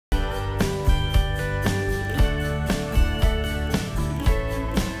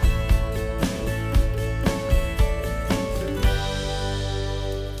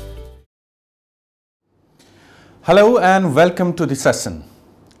Hello and welcome to the session.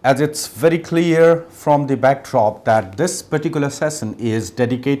 As it's very clear from the backdrop that this particular session is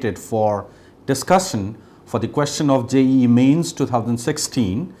dedicated for discussion for the question of JEE Mains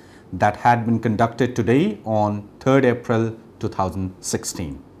 2016 that had been conducted today on 3rd April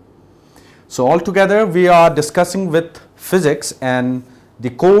 2016. So altogether we are discussing with physics, and the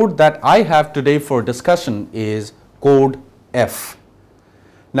code that I have today for discussion is code F.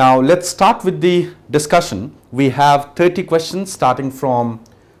 Now let's start with the discussion. We have 30 questions starting from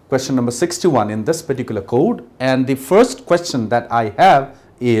question number 61 in this particular code, and the first question that I have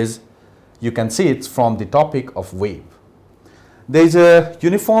is, you can see it's from the topic of wave. There is a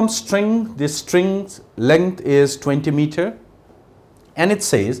uniform string. This string's length is 20 meter, and it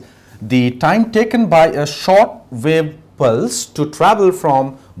says the time taken by a short wave pulse to travel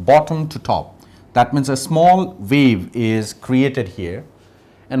from bottom to top. That means a small wave is created here,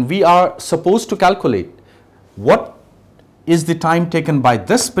 and we are supposed to calculate what is the time taken by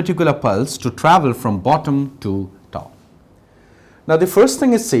this particular pulse to travel from bottom to top. Now the first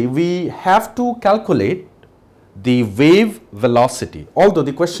thing is, say, we have to calculate the wave velocity, although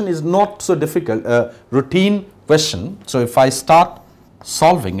the question is not so difficult, a routine question. So if I start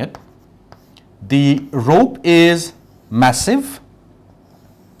solving it, the rope is massive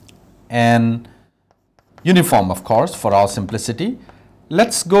and uniform, of course, for our simplicity.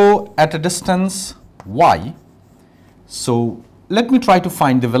 Let's go at a distance y. So let me try to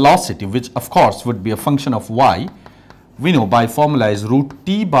find the velocity, which of course would be a function of y. We know by formula is root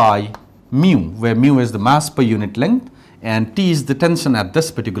t by mu, where mu is the mass per unit length and t is the tension at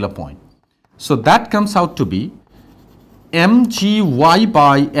this particular point. So that comes out to be mgy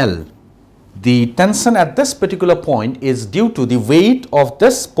by L. The tension at this particular point is due to the weight of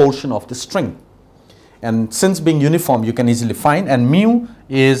this portion of the string. And since being uniform, you can easily find, and mu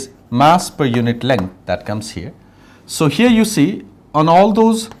is mass per unit length, that comes here. So here you see on all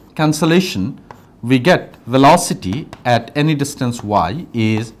those cancellation, we get velocity at any distance y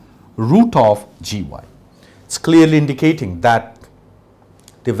is root of gy. It's clearly indicating that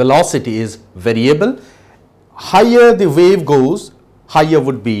the velocity is variable. Higher the wave goes, higher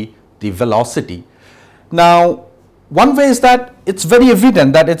would be the velocity. Now one way is that it's very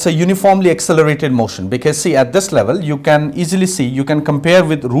evident that it's a uniformly accelerated motion, because see, at this level you can easily see, you can compare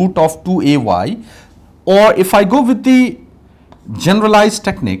with root of 2ay, or if I go with the generalized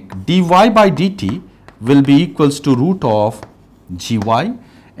technique, dy by dt will be equals to root of gy,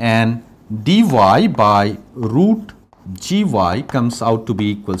 and dy by root gy comes out to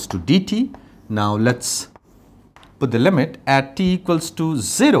be equals to dt. Now let's put the limit at t equals to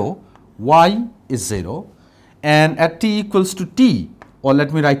 0, y is 0. And at t equals to t, or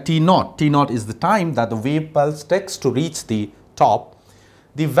let me write t naught. T naught is the time that the wave pulse takes to reach the top.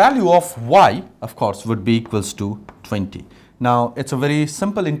 The value of y, of course, would be equals to 20. Now it's a very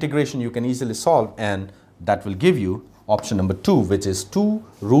simple integration you can easily solve, and that will give you option number 2, which is 2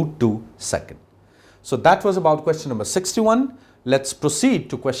 root 2 second. So that was about question number 61. Let's proceed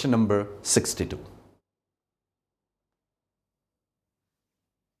to question number 62.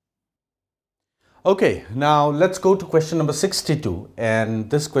 Okay, now let's go to question number 62, and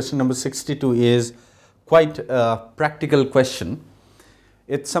this question number 62 is quite a practical question.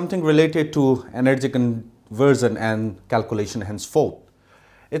 It's something related to energy conversion and calculation henceforth.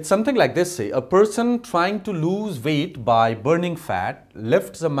 It's something like this, say, a person trying to lose weight by burning fat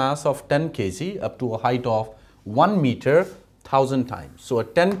lifts a mass of 10 kg up to a height of 1 meter 1000 times. So a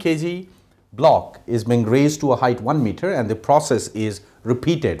 10 kg block is being raised to a height 1 meter, and the process is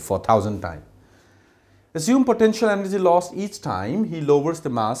repeated for 1000 times. Assume potential energy lost each time he lowers the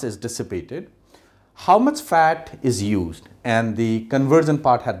mass is dissipated. How much fat is used? And the conversion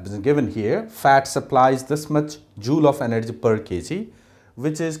part has been given here. Fat supplies this much joule of energy per kg,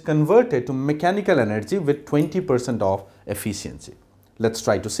 which is converted to mechanical energy with 20% of efficiency. Let's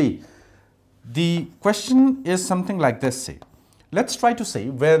try to see. The question is something like this, say. Let's try to say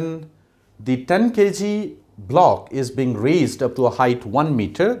when the 10 kg block is being raised up to a height 1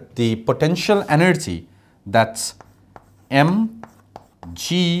 meter, the potential energy, that's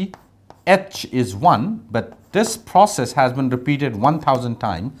mgh is 1, but this process has been repeated 1000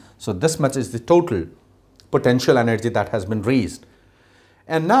 times. So this much is the total potential energy that has been raised.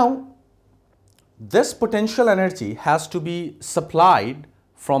 And now this potential energy has to be supplied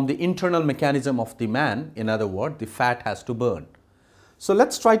from the internal mechanism of the man. In other words, the fat has to burn. So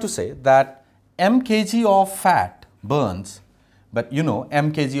let's try to say that m kg of fat burns, but you know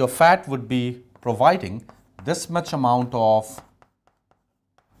m kg of fat would be providing this much amount of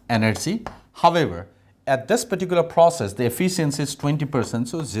energy. However, at this particular process the efficiency is 20%,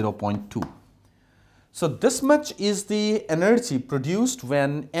 so 0.2. So this much is the energy produced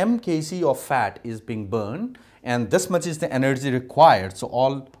when m kg of fat is being burned, and this much is the energy required. So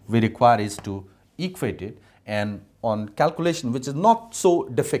all we require is to equate it, and on calculation, which is not so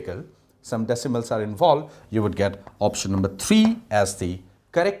difficult, some decimals are involved, you would get option number 3 as the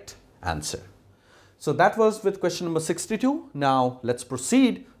correct answer. So that was with question number 62. Now let's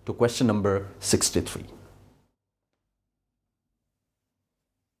proceed to question number 63.